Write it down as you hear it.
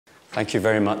Thank you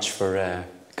very much for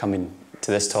coming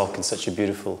to this talk in such a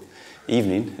beautiful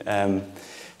evening.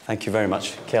 Thank you very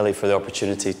much, Kelly, for the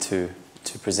opportunity to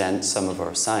present some of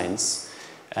our science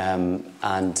and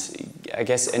I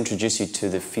guess introduce you to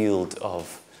the field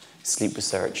of sleep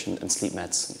research and sleep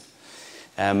medicine.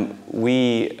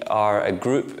 We are a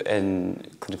group in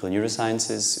clinical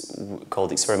neurosciences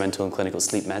called Experimental and Clinical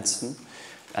Sleep Medicine,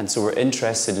 and so we're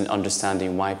interested in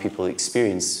understanding why people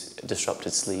experience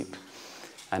disrupted sleep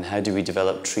and how do we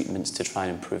develop treatments to try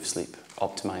and improve sleep,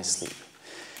 optimize sleep.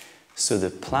 So the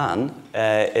plan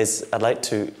is I'd like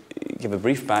to give a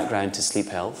brief background to sleep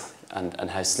health and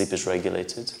how sleep is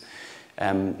regulated,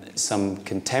 some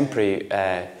contemporary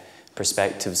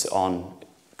perspectives on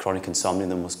chronic insomnia,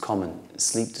 the most common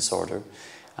sleep disorder,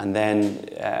 and then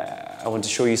I want to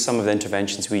show you some of the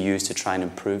interventions we use to try and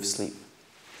improve sleep.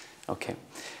 Okay,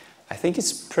 I think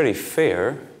it's pretty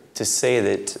fair to say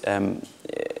that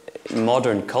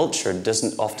modern culture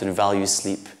doesn't often value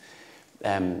sleep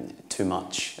too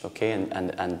much, okay,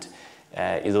 and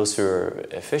those who are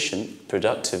efficient,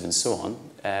 productive, and so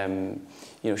on,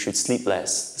 should sleep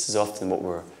less. This is often what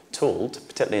we're told,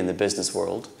 particularly in the business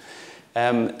world.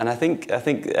 And I think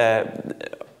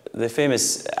the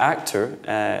famous actor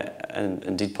and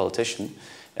indeed politician,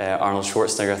 Arnold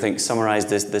Schwarzenegger, I think summarized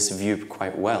this view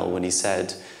quite well when he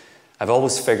said, "I've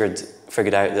always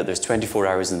figured out that there's 24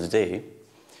 hours in the day.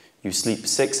 You sleep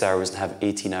 6 hours and have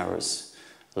 18 hours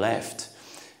left."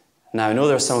 Now, I know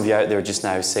there are some of you out there just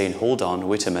now saying, "Hold on,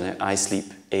 wait a minute, I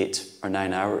sleep 8 or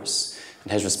 9 hours."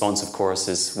 And his response, of course,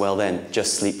 is, "Well then,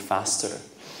 just sleep faster."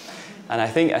 And I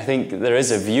think there is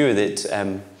a view that,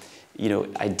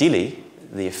 ideally,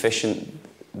 the efficient,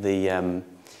 the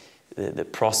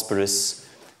prosperous,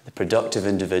 the productive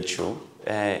individual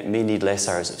may need less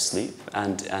hours of sleep.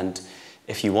 And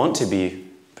if you want to be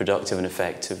productive and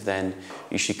effective, then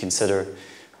you should consider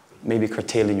maybe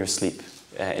curtailing your sleep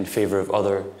in favor of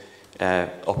other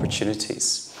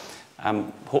opportunities.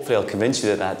 Hopefully I'll convince you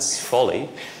that that's folly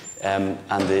and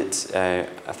that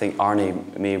I think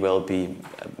Arnie may well be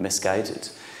misguided.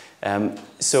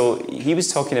 So he was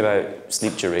talking about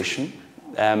sleep duration,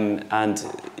 and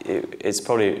it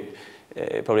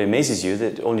probably amazes you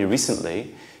that only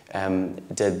recently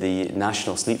did the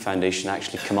National Sleep Foundation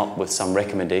actually come up with some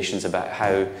recommendations about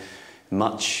how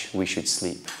much we should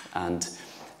sleep. And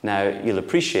now you'll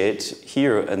appreciate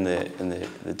here in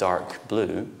the dark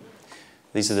blue,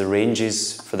 these are the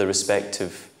ranges for the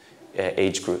respective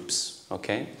age groups.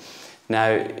 Okay. Now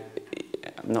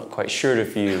I'm not quite sure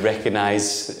if you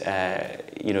recognise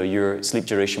your sleep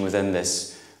duration within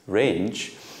this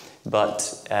range,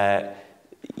 but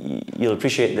you'll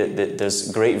appreciate that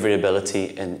there's great variability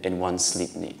in one's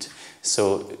sleep need.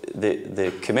 So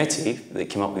the committee that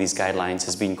came up with these guidelines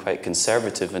has been quite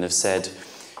conservative and have said,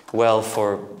 well,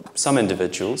 for some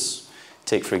individuals,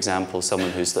 take for example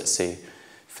someone who's, let's say,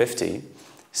 50,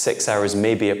 6 hours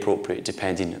may be appropriate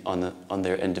depending on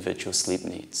their individual sleep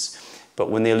needs. But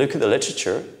when they look at the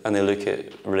literature and they look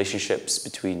at relationships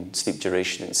between sleep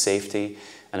duration and safety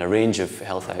and a range of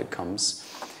health outcomes,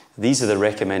 these are the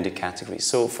recommended categories.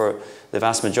 So for the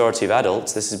vast majority of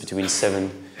adults, this is between 7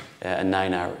 and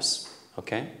 9 hours.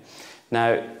 Okay?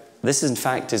 Now, this in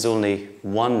fact is only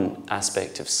one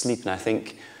aspect of sleep, and I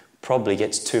think probably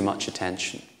gets too much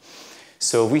attention.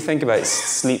 So if we think about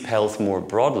sleep health more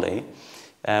broadly,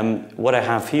 what I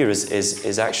have here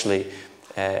is actually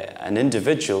an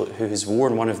individual who has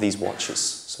worn one of these watches.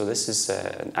 So this is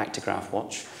an actigraph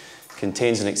watch,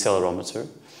 contains an accelerometer,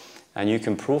 and you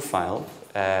can profile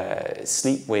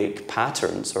sleep-wake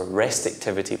patterns or rest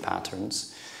activity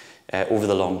patterns over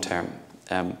the long term.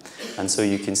 And so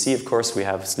you can see, of course, we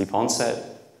have sleep onset,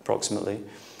 approximately,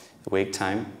 the wake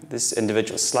time. This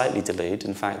individual is slightly delayed.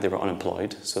 In fact, they were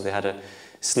unemployed, so they had a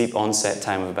sleep onset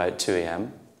time of about 2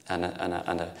 a.m. and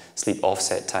a sleep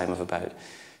offset time of about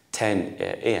 10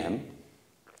 a.m.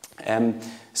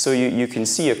 So you can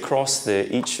see across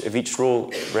each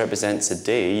row represents a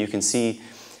day. You can see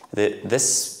that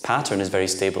this pattern is very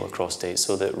stable across days.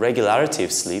 So the regularity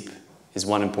of sleep is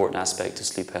one important aspect of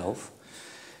sleep health.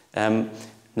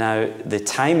 Now, the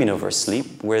timing of our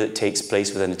sleep, where it takes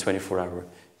place within a 24-hour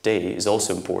day, is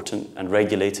also important and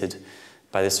regulated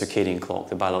by the circadian clock,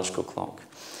 the biological clock.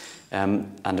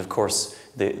 And of course,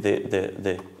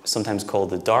 the sometimes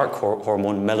called the dark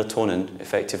hormone, melatonin,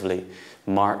 effectively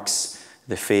marks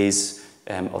the phase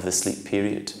of the sleep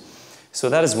period. So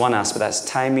that is one aspect, that's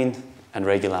timing and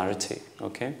regularity,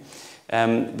 okay?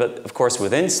 But of course,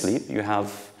 within sleep, you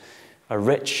have a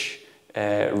rich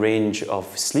range of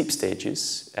sleep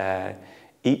stages.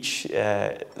 Each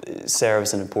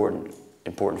serves an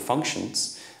important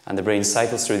functions, and the brain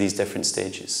cycles through these different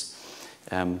stages.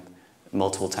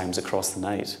 multiple times across the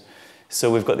night. So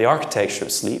we've got the architecture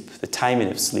of sleep, the timing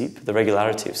of sleep, the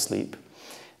regularity of sleep,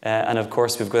 and of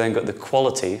course we've then got the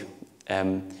quality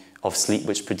of sleep,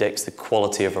 which predicts the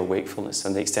quality of our wakefulness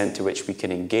and the extent to which we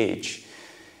can engage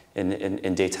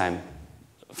in daytime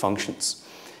functions.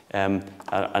 And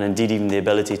indeed even the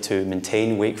ability to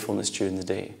maintain wakefulness during the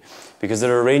day. Because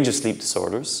there are a range of sleep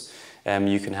disorders.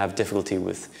 You can have difficulty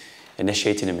with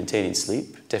initiating and maintaining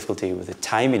sleep, difficulty with the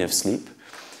timing of sleep.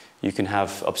 You can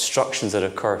have obstructions that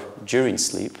occur during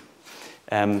sleep.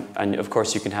 And of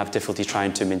course you can have difficulty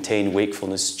trying to maintain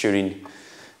wakefulness during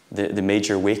the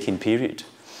major waking period.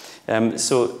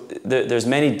 So there's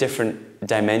many different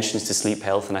dimensions to sleep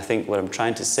health, and I think what I'm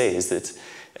trying to say is that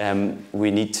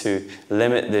we need to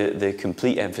limit the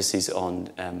complete emphasis on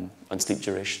sleep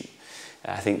duration.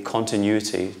 I think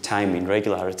continuity, timing,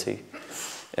 regularity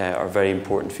are very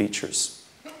important features.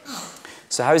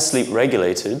 So how is sleep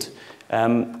regulated?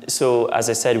 So as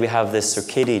I said, we have this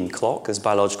circadian clock, this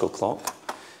biological clock,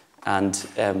 and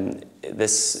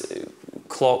this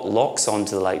clock locks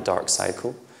onto the light-dark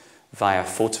cycle via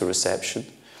photoreception,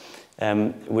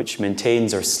 which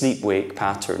maintains our sleep-wake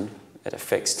pattern at a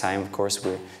fixed time. Of course,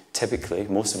 we're typically,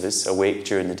 most of us, awake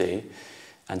during the day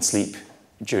and sleep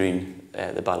during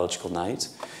the biological night.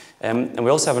 And we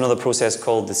also have another process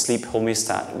called the sleep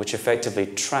homeostat, which effectively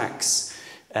tracks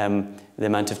the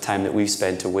amount of time that we've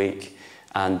spent awake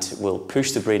and will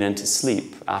push the brain into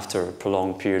sleep after a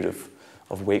prolonged period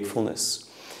of wakefulness.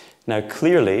 Now,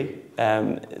 clearly,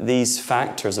 these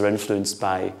factors are influenced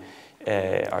by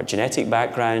our genetic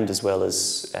background as well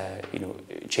as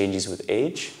changes with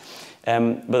age.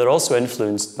 But they're also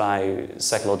influenced by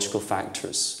psychological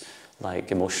factors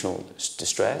like emotional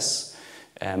distress,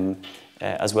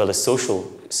 as well as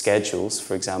social schedules.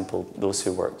 For example, those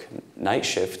who work night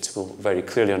shifts will very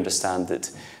clearly understand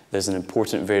that there's an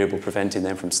important variable preventing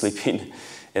them from sleeping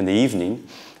in the evening,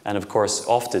 and of course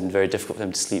often very difficult for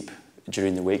them to sleep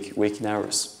during the waking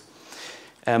hours.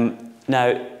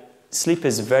 Now, sleep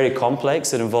is very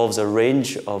complex. It involves a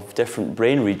range of different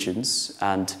brain regions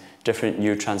and different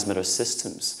neurotransmitter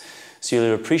systems. So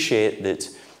you'll appreciate that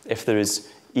if there is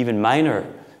even minor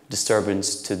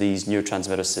disturbance to these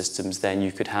neurotransmitter systems, then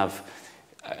you could have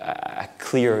a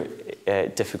clear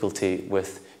difficulty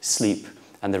with sleep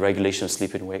and the regulation of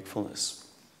sleep and wakefulness.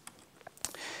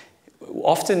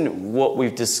 Often what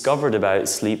we've discovered about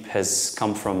sleep has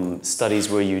come from studies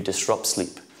where you disrupt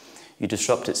sleep. You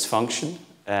disrupt its function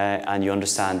and you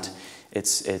understand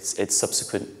its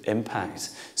subsequent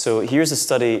impact. So here's a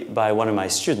study by one of my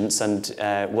students, and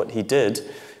what he did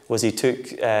was he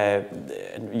took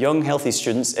young, healthy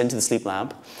students into the sleep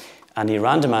lab, and he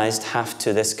randomized half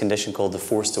to this condition called the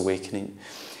forced awakening.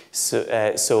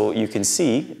 So you can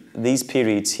see these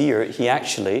periods here, he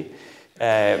actually,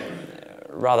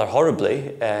 rather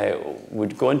horribly,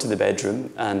 would go into the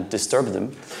bedroom and disturb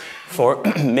them for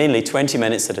mainly 20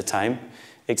 minutes at a time,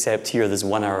 except here there's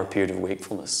 1 hour period of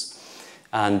wakefulness.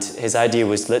 And his idea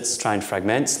was, let's try and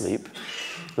fragment sleep.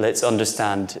 Let's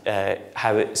understand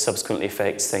how it subsequently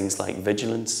affects things like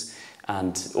vigilance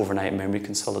and overnight memory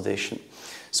consolidation.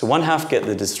 So one half get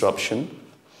the disruption,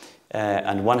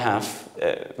 and one half,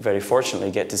 very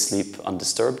fortunately, get to sleep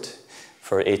undisturbed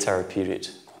for an 8-hour period.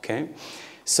 Okay?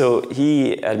 So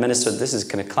he administered, this is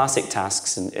kind of classic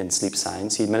tasks in sleep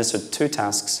science. He administered 2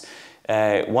 tasks.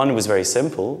 One was very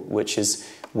simple, which is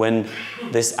when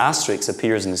this asterisk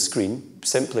appears on the screen,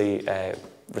 simply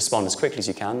respond as quickly as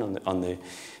you can on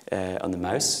the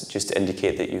mouse, just to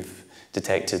indicate that you've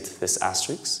detected this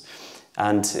asterisk.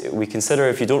 And we consider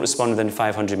if you don't respond within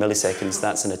 500 milliseconds,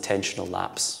 that's an attentional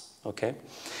lapse. Okay.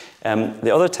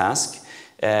 The other task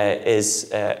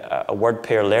is a word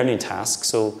pair learning task.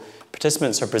 So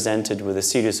participants are presented with a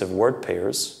series of word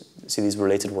pairs. See these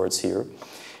related words here.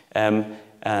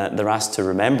 They're asked to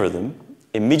remember them.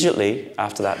 Immediately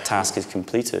after that task is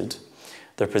completed,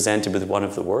 they're presented with one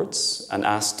of the words and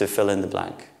asked to fill in the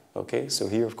blank. Okay, so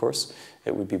here, of course,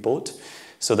 it would be boat.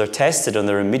 So they're tested on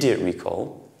their immediate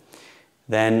recall.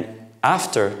 Then,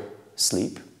 after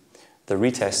sleep, they're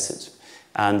retested.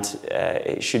 And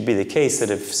it should be the case that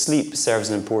if sleep serves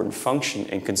an important function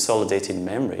in consolidating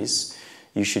memories,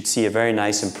 you should see a very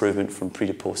nice improvement from pre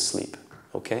to post sleep.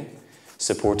 Okay,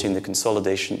 supporting the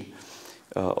consolidation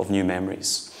of new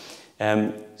memories.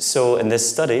 So in this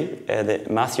study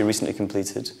that Matthew recently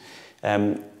completed,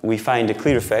 we find a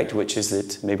clear effect, which is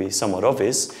that maybe somewhat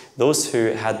obvious. Those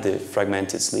who had the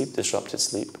fragmented sleep, disrupted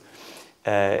sleep,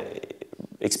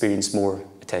 experienced more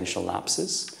attentional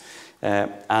lapses.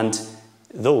 And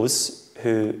those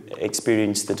who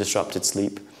experience the disrupted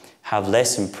sleep have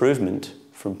less improvement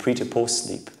from pre to post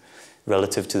sleep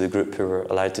relative to the group who were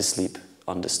allowed to sleep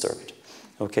undisturbed.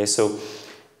 Okay, so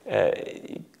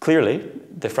clearly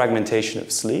the fragmentation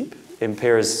of sleep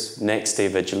impairs next day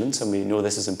vigilance, and we know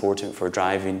this is important for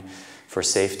driving, for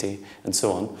safety, and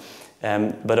so on.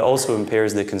 But it also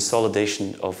impairs the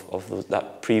consolidation of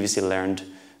that previously learned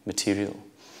material.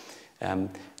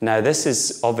 Now, this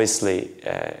is obviously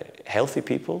healthy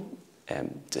people,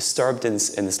 disturbed in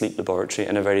the sleep laboratory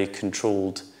in a very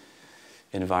controlled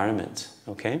environment,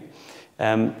 okay?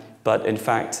 But in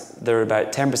fact, there are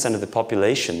about 10% of the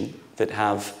population that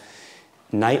have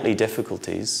nightly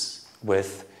difficulties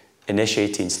with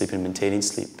initiating sleep and maintaining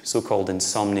sleep, so-called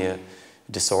insomnia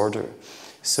disorder.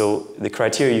 So the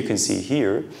criteria you can see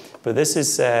here, but this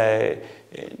is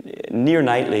near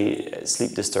nightly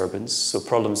sleep disturbance, so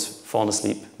problems falling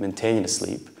asleep, maintaining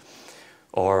sleep,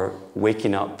 or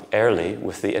waking up early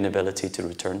with the inability to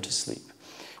return to sleep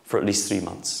for at least 3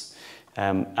 months.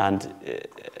 And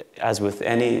as with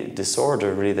any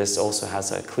disorder, really this also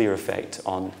has a clear effect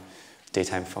on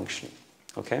daytime functioning,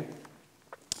 okay?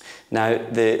 Now,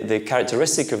 the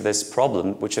characteristic of this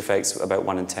problem, which affects about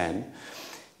 1 in 10,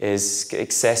 is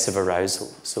excessive arousal.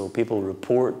 So people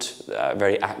report a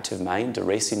very active mind, a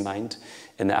racing mind,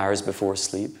 in the hours before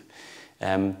sleep.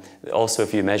 Also,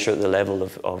 if you measure the level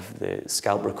of the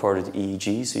scalp-recorded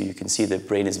EEG, so you can see the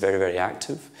brain is very, very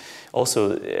active.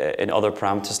 Also, in other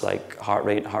parameters like heart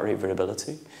rate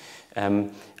variability.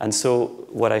 And so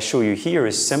what I show you here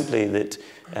is simply that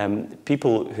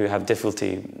people who have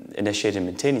difficulty initiating and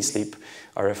maintaining sleep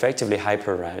are effectively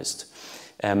hyper-aroused.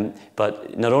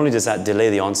 But not only does that delay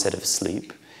the onset of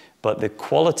sleep, but the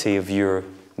quality of your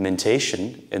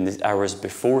mentation in the hours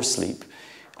before sleep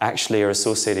actually are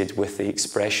associated with the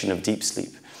expression of deep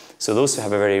sleep. So those who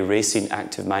have a very racing,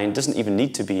 active mind, doesn't even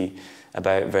need to be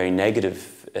about very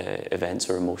negative events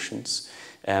or emotions,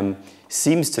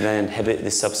 seems to then inhibit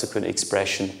the subsequent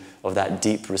expression of that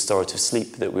deep restorative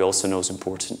sleep that we also know is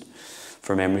important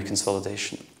for memory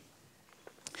consolidation.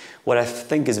 What I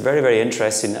think is very, very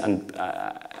interesting, and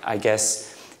I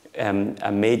guess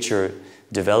a major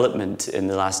development in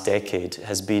the last decade,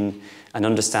 has been an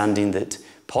understanding that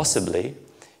possibly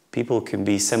people can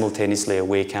be simultaneously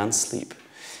awake and sleep.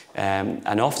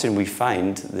 And often we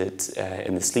find that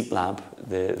in the sleep lab,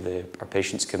 our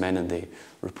patients come in and they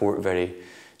report very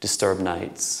disturbed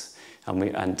nights.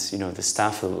 And you know, the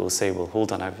staff will say, well,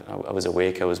 hold on, I was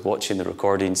awake, I was watching the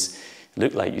recordings, it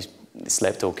looked like you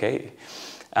slept okay.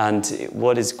 And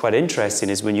what is quite interesting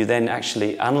is when you then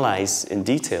actually analyze in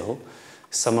detail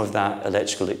some of that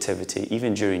electrical activity,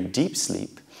 even during deep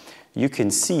sleep, you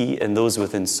can see in those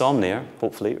with insomnia,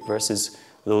 hopefully, versus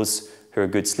those who are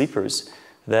good sleepers,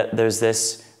 that there's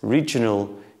this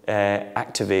regional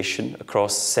activation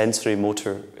across sensory,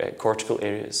 motor, cortical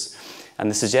areas.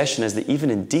 And the suggestion is that even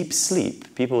in deep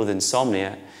sleep, people with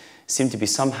insomnia seem to be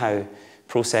somehow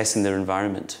processing their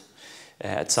environment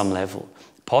at some level,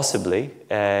 possibly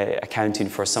accounting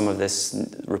for some of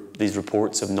these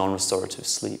reports of non-restorative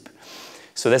sleep.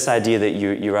 So this idea that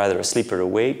you're either asleep or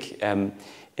awake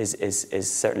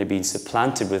is certainly being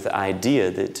supplanted with the idea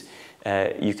that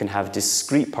you can have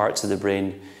discrete parts of the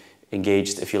brain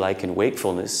engaged, if you like, in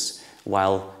wakefulness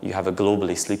while you have a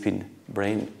globally sleeping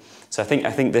brain. So I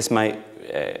think this might,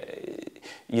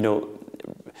 you know,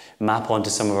 map onto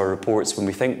some of our reports when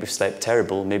we think we've slept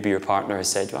terrible. Maybe your partner has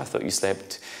said, well, I thought you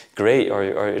slept great, or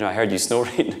you know, I heard you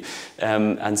snoring.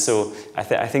 And so I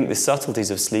think the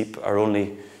subtleties of sleep are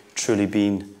only truly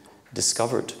being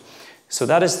discovered. So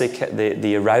that is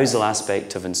the arousal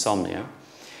aspect of insomnia.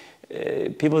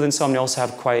 People with insomnia also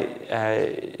have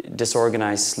quite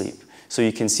disorganized sleep. So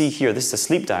you can see here, this is a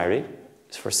sleep diary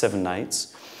for 7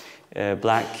 nights.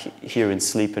 Black here in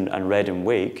sleep and red in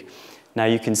wake. Now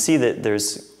you can see that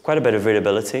there's quite a bit of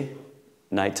variability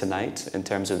night to night in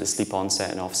terms of the sleep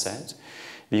onset and offset.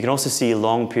 But you can also see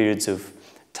long periods of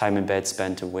time in bed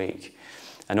spent awake.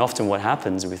 And often what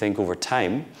happens, we think over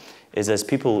time, is as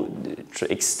people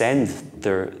extend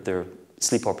their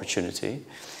sleep opportunity,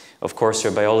 of course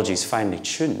your biology is finely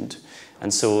tuned,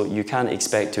 and so you can't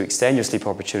expect to extend your sleep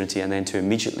opportunity and then to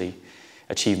immediately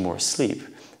achieve more sleep.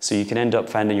 So you can end up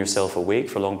finding yourself awake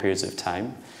for long periods of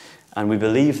time. And we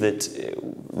believe that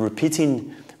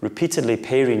repeatedly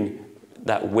pairing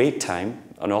that wake time,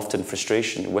 and often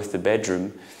frustration, with the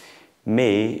bedroom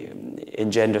may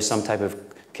engender some type of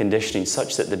conditioning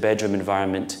such that the bedroom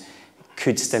environment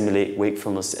could stimulate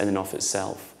wakefulness in and of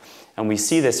itself. And we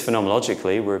see this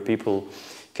phenomenologically where people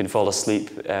can fall asleep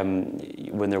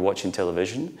when they're watching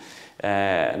television.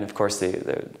 And of course, maybe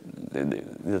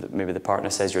the partner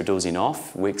says you're dozing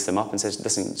off, wakes them up and says,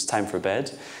 listen, it's time for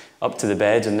bed. Up to the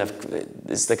bed, and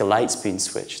it's like a light's being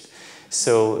switched.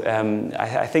 So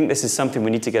I think this is something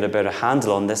we need to get a better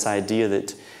handle on, this idea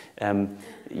that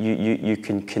you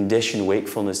can condition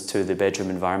wakefulness to the bedroom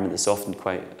environment. It's often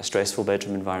quite a stressful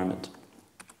bedroom environment.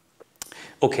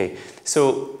 Okay,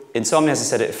 so insomnia, as I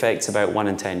said, it affects about 1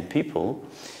 in 10 people.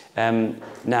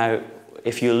 Now,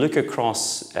 if you look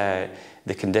across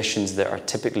the conditions that are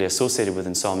typically associated with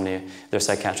insomnia, they're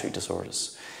psychiatric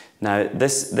disorders. Now,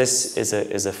 this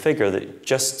is a figure that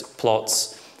just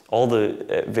plots all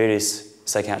the various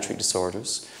psychiatric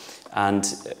disorders, and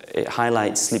it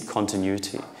highlights sleep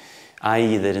continuity,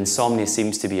 i.e. that insomnia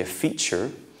seems to be a feature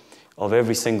of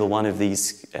every single one of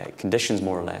these conditions,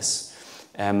 more or less.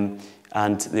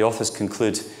 And the authors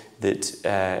conclude that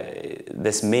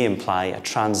this may imply a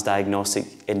transdiagnostic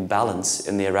imbalance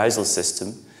in the arousal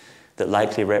system that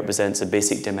likely represents a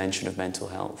basic dimension of mental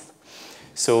health.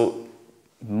 So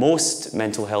most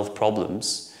mental health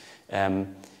problems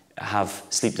have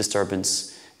sleep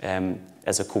disturbance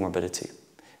as a comorbidity.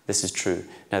 This is true.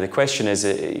 Now the question is,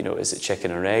 is it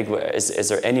chicken or egg? Is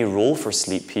there any role for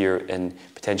sleep here in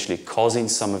potentially causing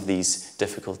some of these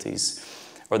difficulties,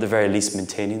 or at the very least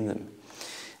maintaining them?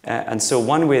 And so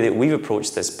one way that we've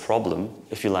approached this problem,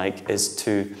 if you like, is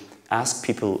to ask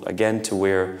people again to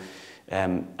wear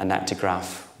an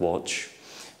actigraph watch.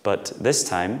 But this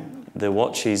time, the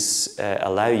watches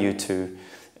allow you to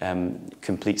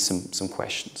complete some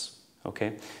questions.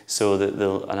 Okay? So that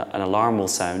an alarm will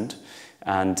sound,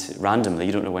 and randomly,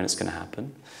 you don't know when it's going to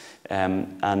happen,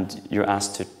 and you're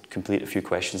asked to complete a few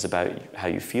questions about how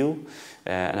you feel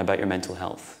and about your mental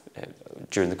health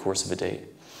during the course of a day.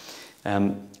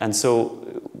 And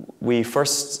so we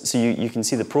first, so you can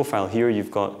see the profile here.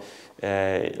 You've got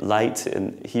light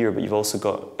in here, but you've also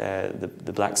got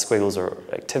the black squiggles are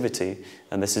activity,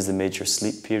 and this is the major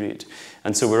sleep period.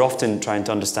 And so we're often trying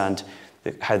to understand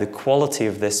how the quality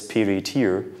of this period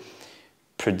here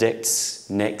predicts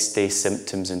next day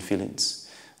symptoms and feelings.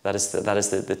 That is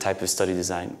the type of study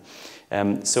design.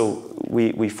 So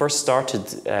we first started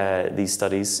these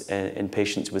studies in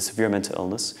patients with severe mental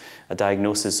illness, a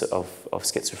diagnosis of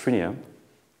schizophrenia,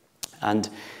 and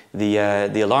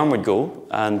the alarm would go,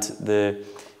 and the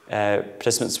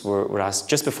participants were asked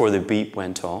just before the beep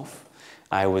went off.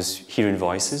 I was hearing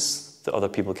voices that other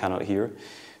people cannot hear,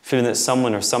 feeling that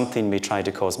someone or something may try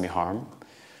to cause me harm,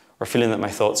 or feeling that my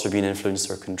thoughts are being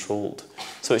influenced or controlled.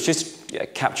 So it's just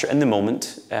capture in the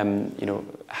moment,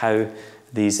 how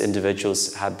these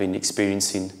individuals had been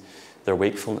experiencing their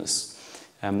wakefulness.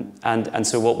 And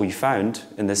so what we found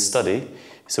in this study,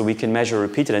 so we can measure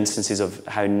repeated instances of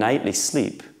how nightly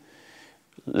sleep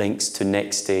links to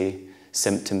next day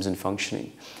symptoms and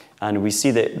functioning. And we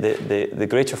see that the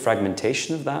greater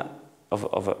fragmentation of that,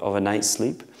 of a night's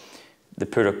sleep, the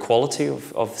poorer quality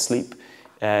of sleep,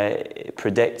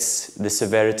 predicts the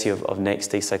severity of next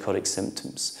day psychotic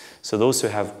symptoms. So those who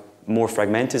have more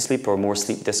fragmented sleep or more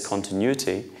sleep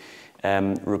discontinuity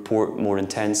report more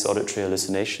intense auditory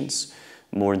hallucinations,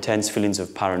 more intense feelings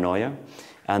of paranoia,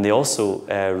 and they also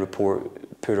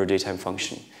report poorer daytime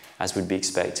functioning, as would be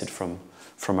expected from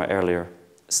our earlier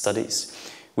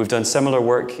studies. We've done similar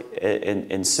work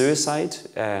in suicide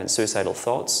and suicidal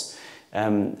thoughts.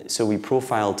 So we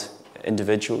profiled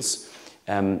individuals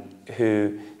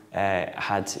who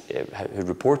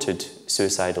reported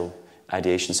suicidal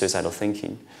ideation, suicidal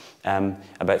thinking.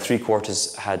 About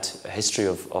 3/4 had a history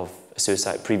of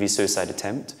previous suicide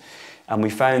attempt. And we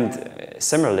found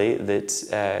similarly that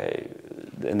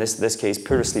in this case,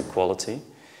 poorer sleep quality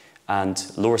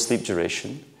and lower sleep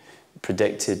duration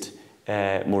predicted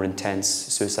more intense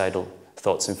suicidal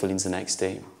thoughts and feelings the next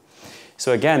day.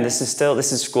 So again, this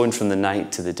is going from the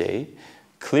night to the day.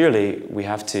 Clearly, we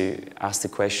have to ask the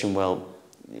question, well,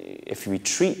 if we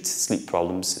treat sleep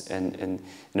problems in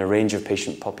a range of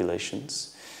patient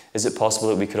populations, is it possible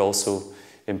that we could also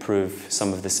improve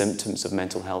some of the symptoms of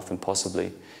mental health and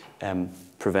possibly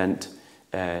prevent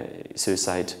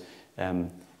suicide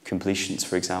completions,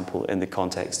 for example, in the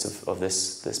context of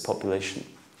this population?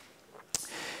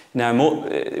 Now,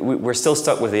 we're still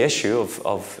stuck with the issue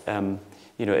of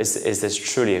is this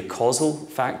truly a causal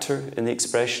factor in the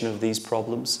expression of these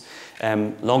problems?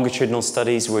 Longitudinal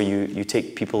studies where you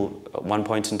take people at one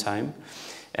point in time,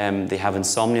 they have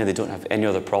insomnia, they don't have any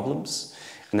other problems,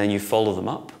 and then you follow them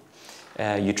up.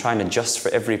 You try and adjust for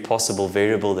every possible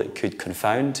variable that could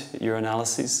confound your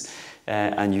analyses,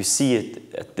 and you see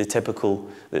it,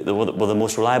 the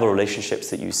most reliable relationships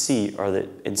that you see are that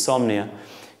insomnia,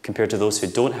 compared to those who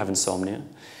don't have insomnia,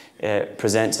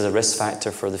 presents as a risk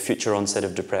factor for the future onset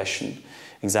of depression,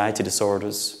 anxiety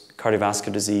disorders,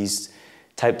 cardiovascular disease,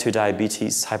 type 2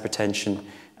 diabetes, hypertension,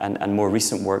 and more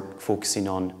recent work focusing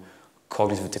on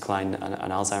cognitive decline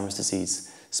and Alzheimer's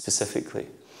disease specifically.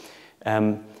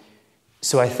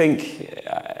 So I think,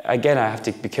 again, I have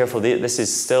to be careful. This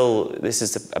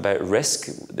is about risk.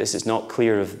 This is not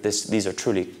clear if this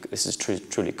is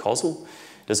truly causal.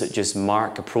 Does it just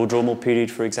mark a prodromal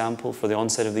period, for example, for the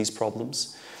onset of these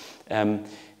problems?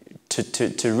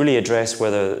 To really address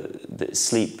whether the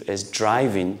sleep is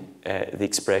driving the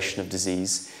expression of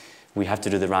disease, we have to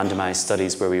do the randomized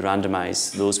studies where we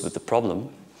randomize those with the problem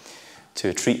to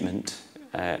a treatment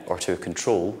or to a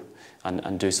control,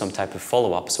 and do some type of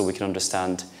follow-up so we can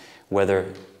understand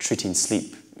whether treating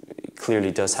sleep clearly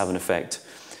does have an effect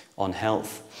on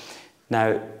health.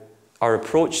 Now, our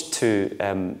approach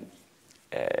to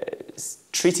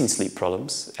treating sleep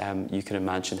problems, you can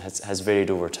imagine, has varied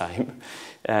over time.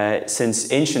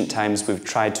 Since ancient times, we've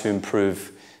tried to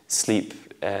improve sleep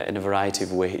in a variety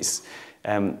of ways.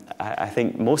 I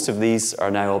think most of these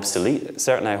are now obsolete.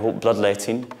 Certainly, I hope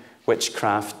bloodletting,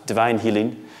 witchcraft, divine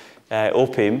healing,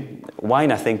 opium,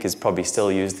 wine I think is probably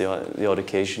still used the odd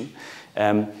occasion,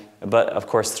 but of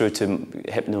course through to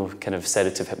kind of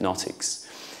sedative hypnotics.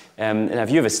 And if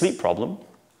you have a sleep problem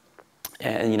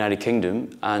in the United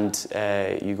Kingdom and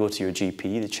you go to your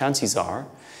GP, the chances are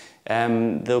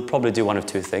they'll probably do one of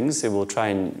two things. They will try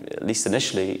and, at least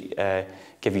initially,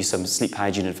 give you some sleep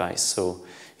hygiene advice. So,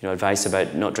 advice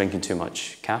about not drinking too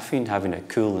much caffeine, having a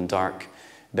cool and dark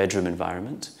bedroom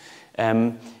environment.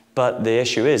 But the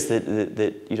issue is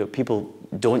that people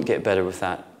don't get better with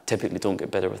that, typically don't get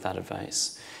better with that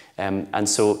advice. And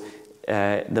so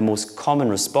the most common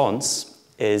response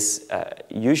is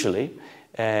usually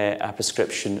a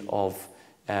prescription of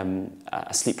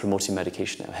a sleep-promoting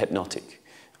medication, a hypnotic.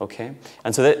 Okay?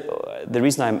 And so the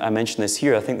reason I mention this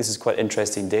here, I think this is quite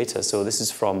interesting data. So this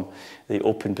is from the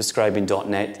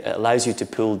openprescribing.net. It allows you to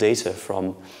pull data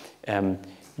from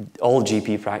all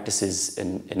GP practices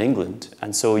in England,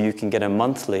 and so you can get a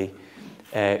monthly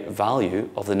value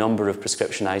of the number of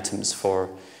prescription items for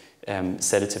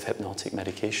sedative hypnotic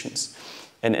medications.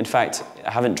 And in fact, I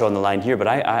haven't drawn the line here, but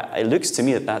it looks to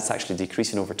me that that's actually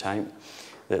decreasing over time,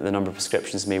 that the number of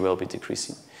prescriptions may well be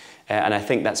decreasing. And I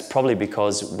think that's probably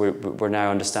because we're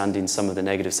now understanding some of the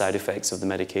negative side effects of the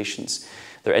medications.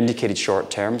 They're indicated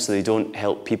short term, so they don't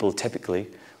help people typically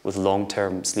with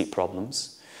long-term sleep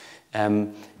problems.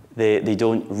 They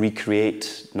don't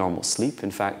recreate normal sleep.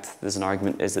 In fact, there's an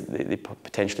argument is that they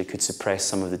potentially could suppress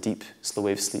some of the deep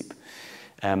slow-wave sleep.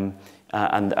 And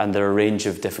there are a range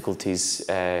of difficulties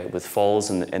with falls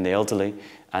in the elderly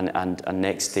and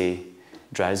next-day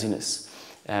drowsiness.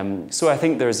 So I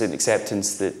think there's an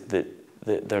acceptance that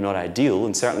they're not ideal,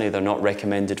 and certainly they're not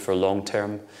recommended for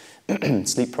long-term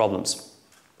sleep problems.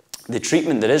 The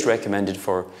treatment that is recommended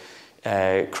for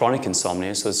chronic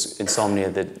insomnia, so it's insomnia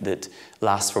that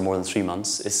lasts for more than 3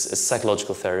 months, is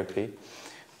psychological therapy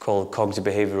called cognitive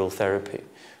behavioral therapy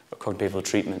or cognitive behavioral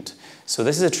treatment. So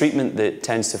this is a treatment that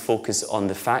tends to focus on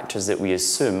the factors that we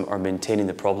assume are maintaining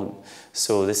the problem.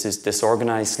 So this is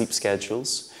disorganized sleep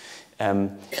schedules,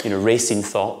 racing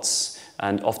thoughts,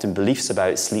 and often beliefs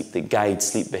about sleep that guide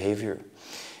sleep behavior.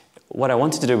 What I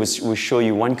wanted to do was show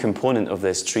you one component of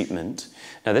this treatment.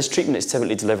 Now, this treatment is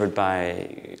typically delivered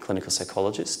by clinical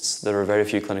psychologists. There are very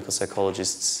few clinical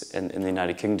psychologists in the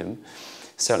United Kingdom.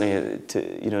 Certainly,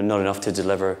 not enough to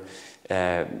deliver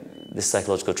this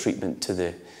psychological treatment to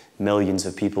the millions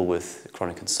of people with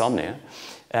chronic insomnia.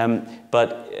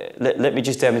 But let me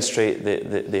just demonstrate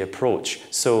the approach.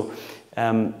 So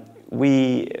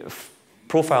we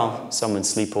profile someone's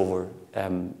sleep over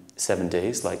 7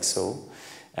 days, like so.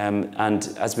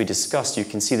 And as we discussed, you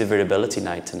can see the variability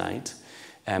night to night.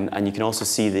 And you can also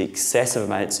see the excessive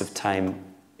amounts of time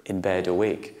in bed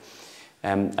awake.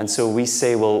 And so we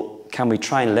say, well, can we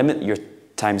try and limit your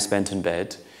time spent in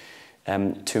bed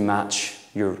to match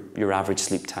your average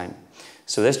sleep time?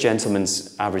 So this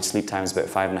gentleman's average sleep time is about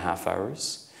 5.5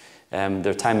 hours.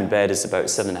 Their time in bed is about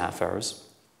 7.5 hours.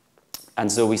 And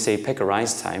so we say pick a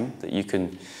rise time that you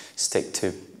can stick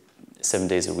to 7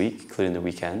 days a week, including the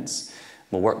weekends.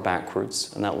 We'll work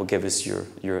backwards, and that will give us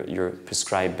your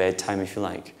prescribed bedtime, if you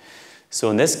like. So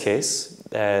in this case,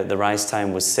 the rise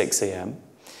time was 6 a.m.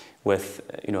 with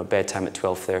a bedtime at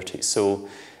 12:30. So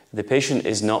the patient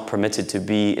is not permitted to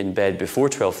be in bed before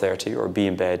 12:30 or be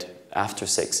in bed after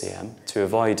 6 a.m. to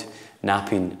avoid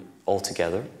napping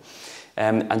altogether.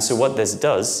 And so what this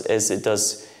does is it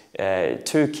does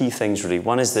two key things, really.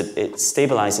 One is that it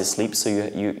stabilizes sleep, so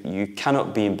you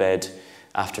cannot be in bed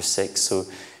after 6. So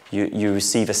you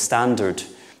receive a standard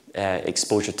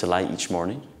exposure to light each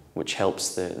morning, which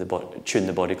helps tune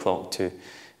the body clock to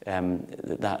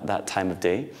that time of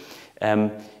day.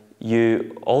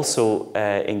 you also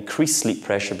increase sleep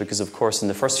pressure because, of course, in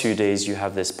the first few days you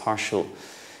have this partial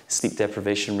sleep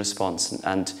deprivation response.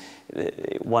 And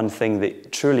one thing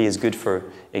that truly is good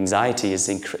for anxiety is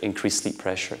increased sleep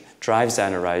pressure. Drives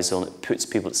down arousal and it puts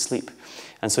people to sleep.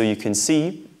 And so you can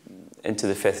see into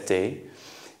the 5th day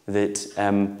that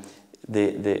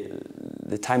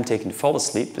the time taken to fall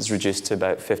asleep is reduced to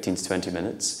about 15 to 20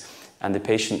 minutes. And the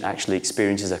patient actually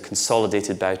experiences a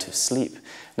consolidated bout of sleep.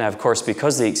 Now, of course,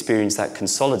 because they experience that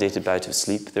consolidated bout of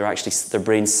sleep, their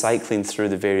brain's cycling through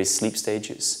the various sleep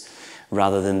stages,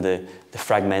 rather than the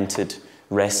fragmented,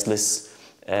 restless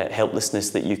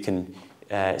helplessness that you can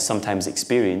sometimes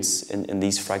experience in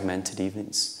these fragmented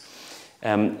evenings.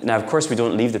 Now, of course, we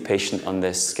don't leave the patient on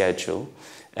this schedule.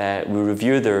 We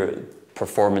review their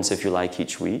performance, if you like,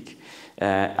 each week.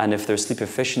 And if their sleep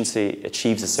efficiency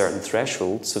achieves a certain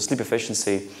threshold, so sleep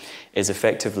efficiency is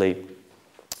effectively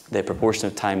the proportion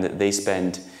of time that they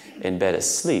spend in bed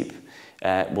asleep,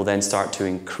 will then start to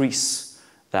increase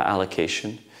that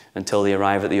allocation until they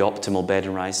arrive at the optimal bed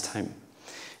and rise time.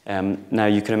 Now,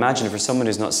 you can imagine for someone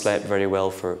who's not slept very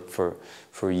well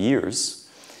for years,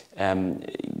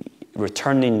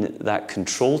 returning that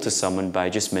control to someone by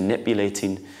just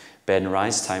manipulating bed and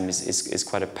rise time is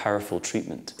quite a powerful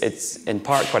treatment. It's in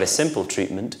part quite a simple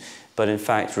treatment, but in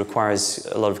fact requires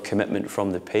a lot of commitment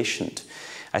from the patient.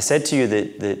 I said to you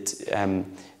that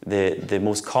the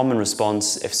most common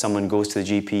response if someone goes to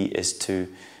the GP is to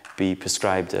be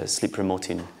prescribed a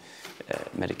sleep-promoting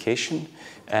medication.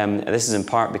 This is in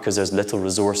part because there's little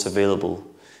resource available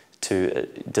to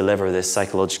deliver this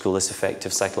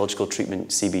effective psychological treatment,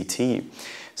 CBT.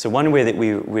 So one way that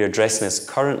we're addressing this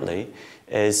currently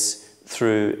is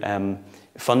through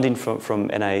funding from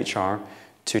NIHR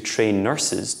to train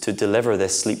nurses to deliver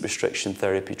this sleep restriction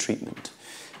therapy treatment.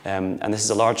 And this is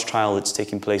a large trial that's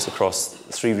taking place across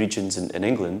 3 regions in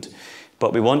England.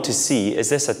 But we want to see, is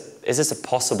this a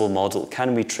possible model?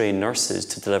 Can we train nurses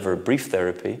to deliver brief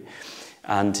therapy?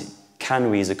 And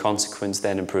can we, as a consequence,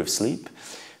 then improve sleep?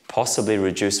 Possibly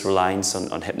reduce reliance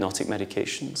on hypnotic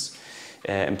medications?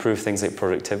 Improve things like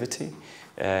productivity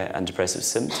and depressive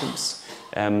symptoms?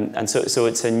 And so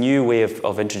it's a new way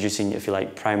of introducing, if you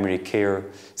like, primary care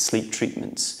sleep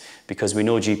treatments, because we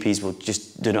know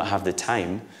GPs do not have the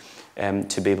time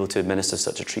to be able to administer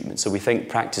such a treatment. So we think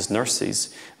practice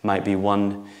nurses might be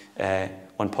one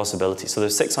possibility. So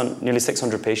there's nearly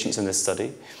 600 patients in this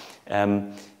study,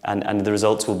 and the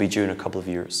results will be due in a couple of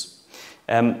years.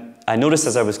 I noticed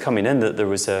as I was coming in that there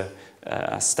was a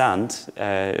stand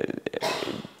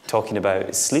talking about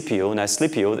Sleepio. Now,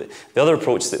 Sleepio, the other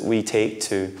approach that we take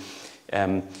to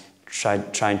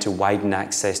trying to widen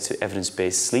access to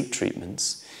evidence-based sleep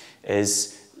treatments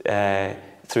is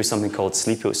through something called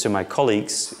Sleepio. So my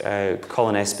colleagues,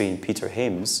 Colin Espy and Peter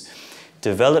Hames,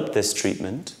 developed this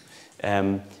treatment,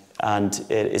 and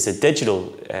it is a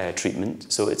digital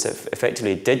treatment. So it's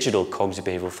effectively a digital cognitive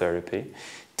behavioral therapy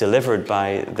delivered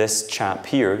by this chap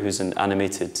here, who's an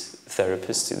animated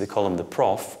therapist. They call him the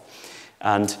Prof.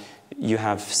 And you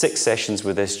have 6 sessions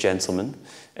with this gentleman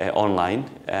online,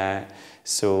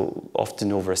 so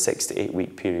often over a 6 to 8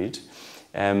 week period.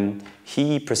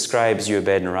 He prescribes you a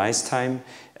bed and rise time.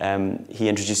 He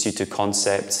introduces you to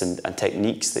concepts and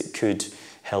techniques that could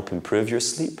help improve your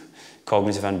sleep,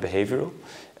 cognitive and behavioral.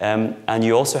 And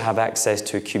you also have access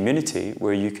to a community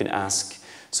where you can ask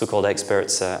so-called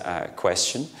experts a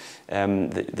question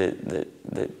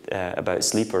about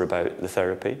sleep or about the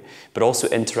therapy, but also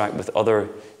interact with other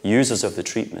users of the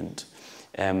treatment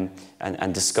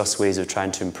and discuss ways of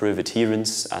trying to improve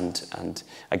adherence and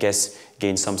I guess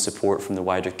gain some support from the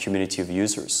wider community of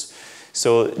users.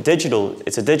 So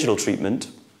it's a digital treatment,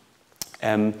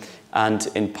 and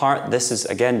in part this is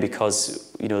again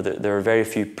because there are very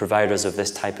few providers of this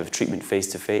type of treatment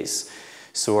face-to-face.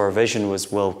 So our vision was,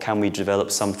 well, can we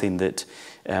develop something that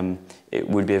it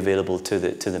would be available to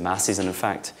the masses? And in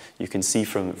fact, you can see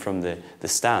from the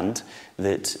stand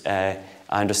that I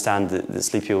understand that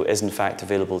Sleepio is in fact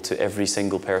available to every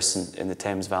single person in the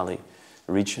Thames Valley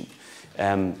region.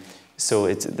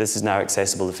 So this is now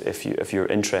accessible if you're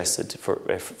interested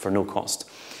for no cost.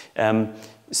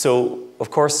 So of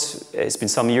course, it's been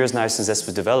some years now since this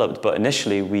was developed, but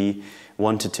initially we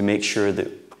wanted to make sure that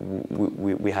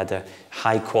we had a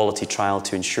high quality trial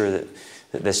to ensure that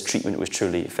this treatment was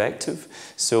truly effective.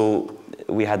 So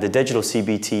we had the digital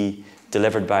CBT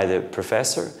delivered by the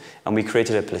professor, and we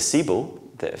created a placebo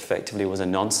that effectively was a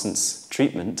nonsense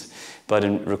treatment, but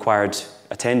required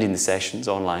attending the sessions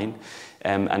online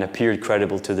and appeared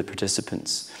credible to the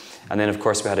participants. And then of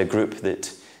course we had a group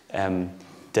that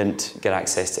didn't get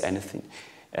access to anything.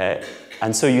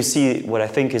 And so you see what I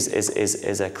think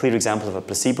is a clear example of a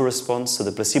placebo response. So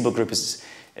the placebo group is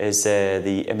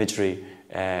the imagery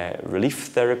relief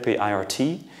therapy,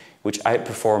 IRT, which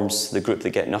outperforms the group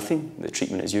that get nothing, the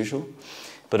treatment as usual.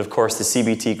 But of course, the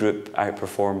CBT group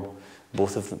outperform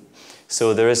both of them.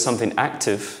 So there is something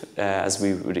active, as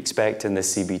we would expect in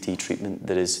this CBT treatment,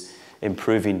 that is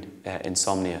improving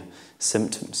insomnia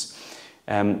symptoms.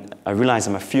 I realise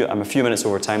I'm a few minutes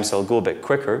over time, so I'll go a bit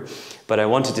quicker. But I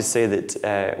wanted to say that,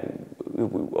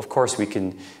 of course, we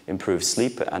can improve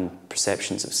sleep and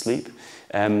perceptions of sleep.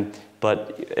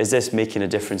 But is this making a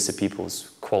difference to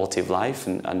people's quality of life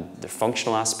and the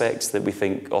functional aspects that we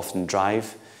think often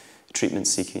drive treatment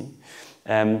seeking?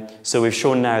 So we've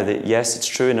shown now that, yes, it's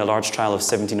true in a large trial of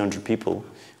 1,700 people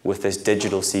with this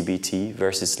digital CBT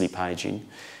versus sleep hygiene,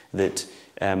 that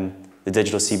the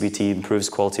digital CBT improves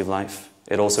quality of life.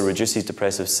 It also reduces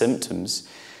depressive symptoms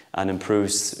and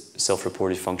improves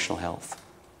self-reported functional health.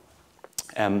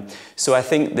 So I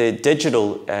think the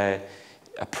digital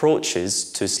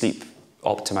approaches to sleep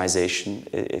optimization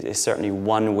is certainly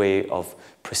one way of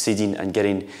proceeding and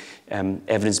getting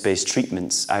evidence-based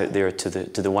treatments out there to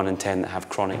the 1 in 10 that have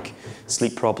chronic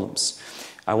sleep problems.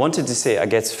 I wanted to say, I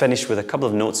guess, finish with a couple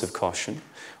of notes of caution.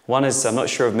 One is, I'm not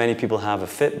sure if many people have a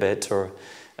Fitbit or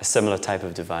a similar type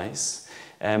of device.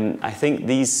 I think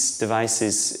these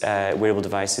devices, wearable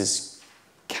devices,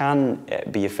 can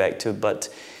be effective, but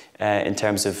in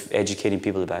terms of educating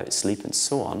people about sleep and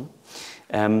so on.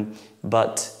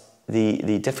 But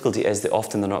the difficulty is that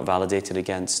often they're not validated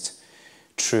against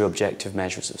true objective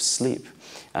measures of sleep.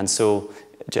 And so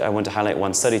I want to highlight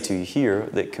one study to you here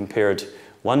that compared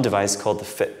one device called the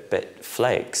Fitbit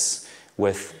Flex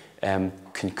with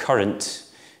concurrent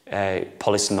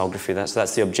polysomnography.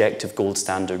 That's the objective gold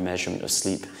standard measurement of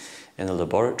sleep in the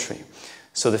laboratory.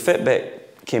 So the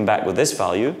Fitbit came back with this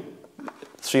value,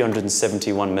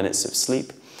 371 minutes of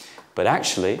sleep. But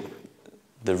actually,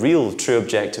 the real true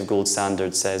objective gold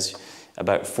standard says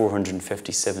about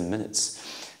 457 minutes.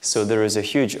 So there is a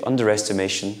huge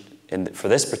underestimation for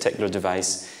this particular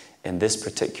device in this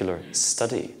particular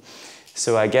study.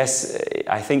 So I guess,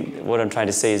 I think what I'm trying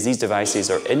to say is these devices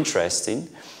are interesting,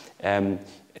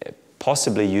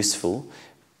 possibly useful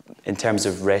in terms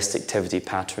of rest activity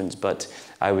patterns, but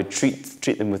I would treat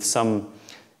them with some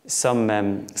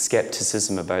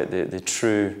skepticism about the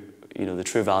true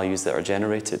values that are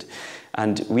generated.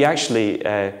 And we actually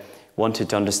wanted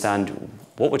to understand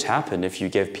what would happen if you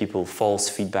give people false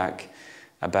feedback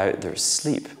about their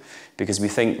sleep, because we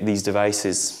think these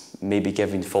devices may be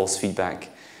giving false feedback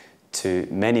to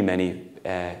many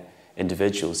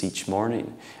individuals each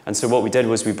morning. And so what we did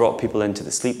was we brought people into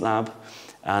the sleep lab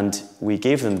and we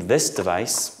gave them this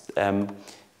device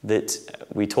that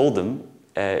we told them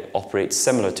operates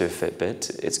similar to a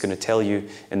Fitbit. It's going to tell you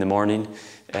in the morning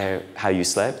how you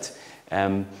slept.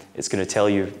 It's going to tell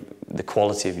you the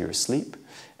quality of your sleep.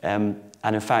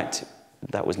 And in fact,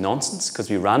 that was nonsense because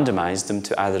we randomized them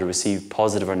to either receive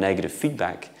positive or negative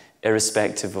feedback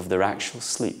irrespective of their actual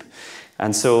sleep.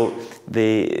 And so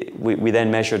we then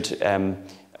measured,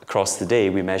 across the day,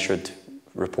 we measured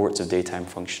reports of daytime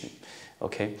functioning.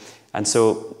 Okay? And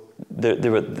so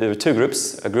there were two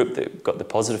groups, a group that got the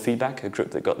positive feedback, a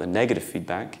group that got the negative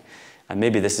feedback. And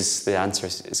maybe the answer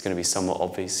is going to be somewhat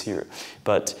obvious here.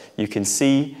 But you can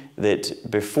see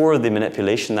that before the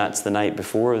manipulation, that's the night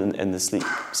before in the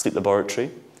sleep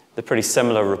laboratory, they're pretty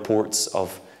similar reports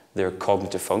of their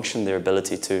cognitive function, their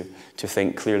ability to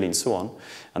think clearly and so on,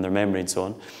 and their memory and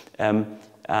so on.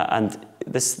 And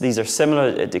these are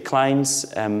similar declines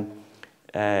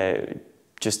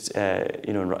just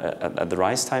at the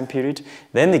rise time period.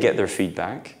 Then they get their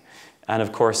feedback. And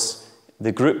of course,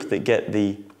 the group that get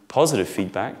the positive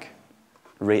feedback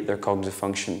rate their cognitive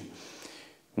function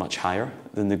much higher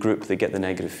than the group that get the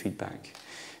negative feedback.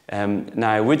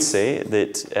 Now, I would say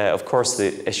that, of course,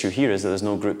 the issue here is that there's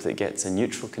no group that gets a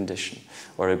neutral condition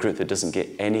or a group that doesn't get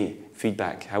any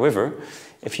feedback. However,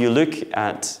 if you look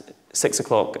at 6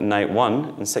 o'clock on night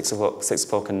 1 and 6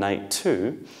 o'clock on night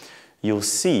 2, you'll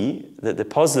see that the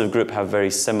positive group have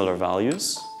very similar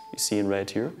values, you see in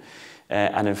red here.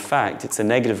 And in fact, it's a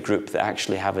negative group that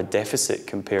actually have a deficit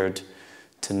compared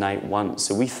to night 1.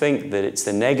 So we think that it's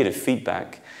the negative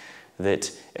feedback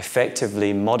that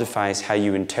effectively modifies how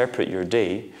you interpret your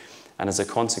day and as a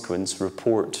consequence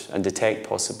report and detect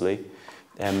possibly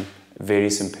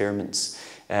various impairments.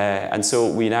 And so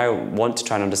we now want to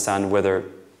try and understand whether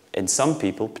in some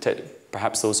people,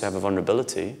 perhaps those who have a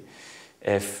vulnerability,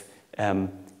 if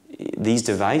these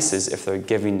devices, if they're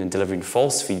giving and delivering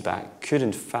false feedback, could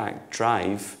in fact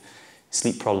drive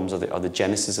sleep problems or the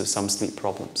genesis of some sleep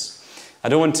problems. I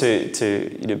don't want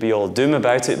to be all doom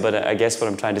about it, but I guess what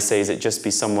I'm trying to say is that just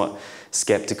be somewhat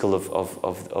skeptical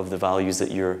of the values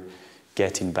that you're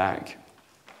getting back.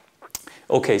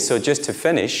 Okay, so just to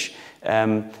finish,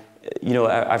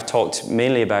 I've talked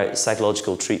mainly about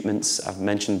psychological treatments. I've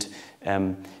mentioned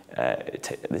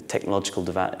the technological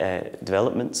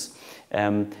developments.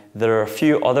 There are a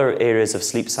few other areas of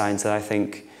sleep science that I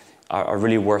think are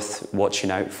really worth watching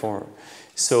out for.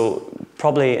 So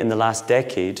probably in the last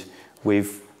decade,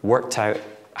 we've worked out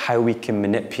how we can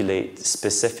manipulate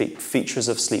specific features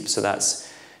of sleep. So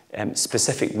that's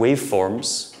specific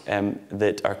waveforms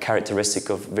that are characteristic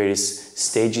of various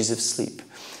stages of sleep.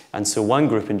 And so one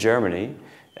group in Germany,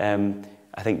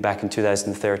 I think back in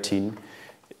 2013,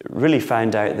 really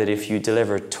found out that if you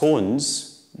deliver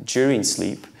tones during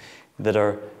sleep that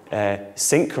are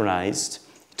synchronized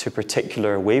to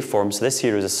particular waveforms, so this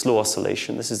here is a slow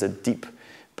oscillation, this is a deep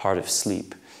part of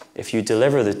sleep. If you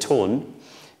deliver the tone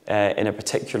in a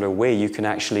particular way, you can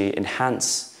actually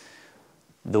enhance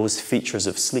those features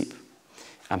of sleep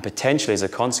and potentially, as a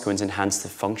consequence, enhance the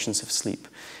functions of sleep.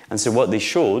 And so what they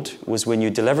showed was when you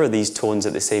deliver these tones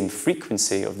at the same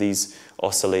frequency of these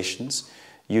oscillations,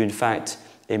 you in fact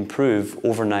improve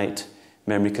overnight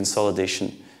memory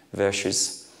consolidation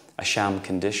versus a sham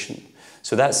condition.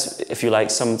 So that's, if you like,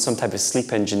 some type of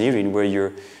sleep engineering where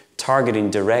you're targeting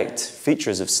direct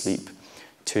features of sleep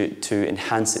to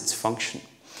enhance its function.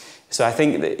 So I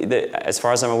think that as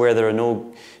far as I'm aware, there are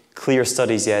no clear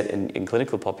studies yet in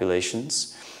clinical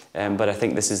populations, but I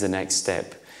think this is the next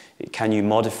step. Can you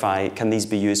modify, can these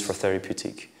be used for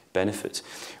therapeutic benefit?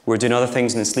 We're doing other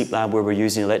things in the sleep lab where we're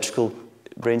using electrical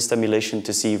brain stimulation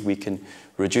to see if we can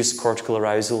reduce cortical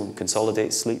arousal and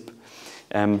consolidate sleep.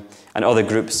 And other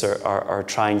groups are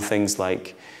trying things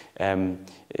like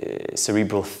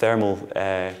cerebral thermal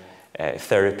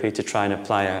therapy to try and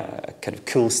apply a kind of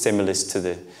cool stimulus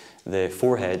to the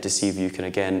forehead to see if you can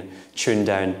again tune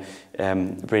down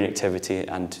brain activity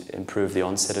and improve the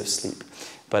onset of sleep.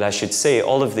 But I should say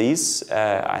all of these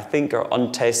I think are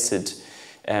untested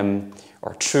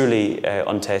or truly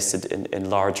untested in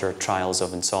larger trials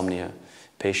of insomnia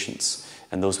patients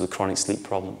and those with chronic sleep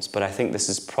problems. But I think this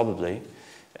is probably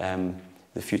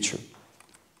the future.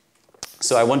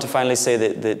 So I want to finally say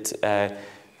that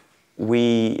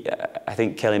I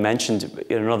think Kelly mentioned,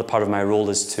 another part of my role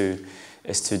is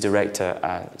to direct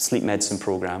a sleep medicine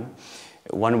program.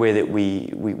 One way that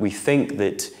we think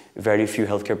that very few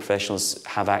healthcare professionals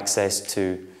have access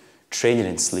to training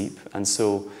in sleep, and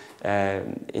so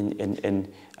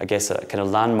in I guess a kind of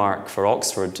landmark for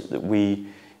Oxford, that we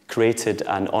created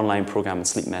an online program in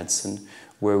sleep medicine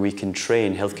where we can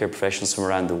train healthcare professionals from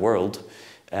around the world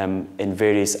in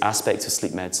various aspects of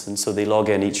sleep medicine. So they log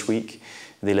in each week,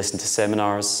 they listen to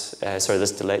seminars,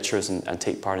 listen to lectures and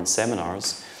take part in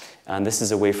seminars. And this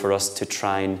is a way for us to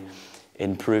try and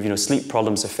improve, sleep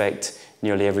problems affect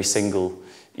nearly every single,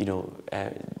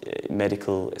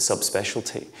 medical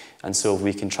subspecialty. And so if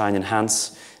we can try and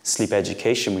enhance sleep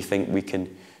education, we think we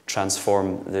can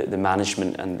transform the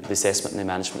management and the assessment and the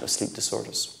management of sleep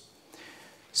disorders.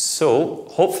 So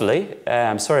hopefully,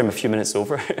 I'm sorry I'm a few minutes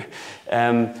over,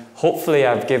 hopefully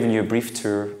I've given you a brief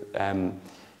tour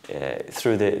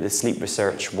through the sleep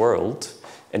research world,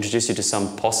 introduced you to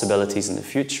some possibilities in the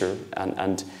future,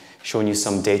 and shown you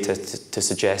some data to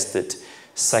suggest that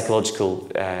psychological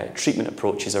treatment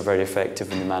approaches are very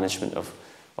effective in the management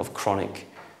of chronic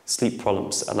sleep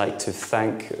problems. I'd like to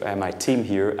thank my team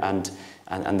here and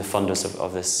the funders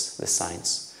of this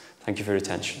science. Thank you for your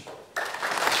attention.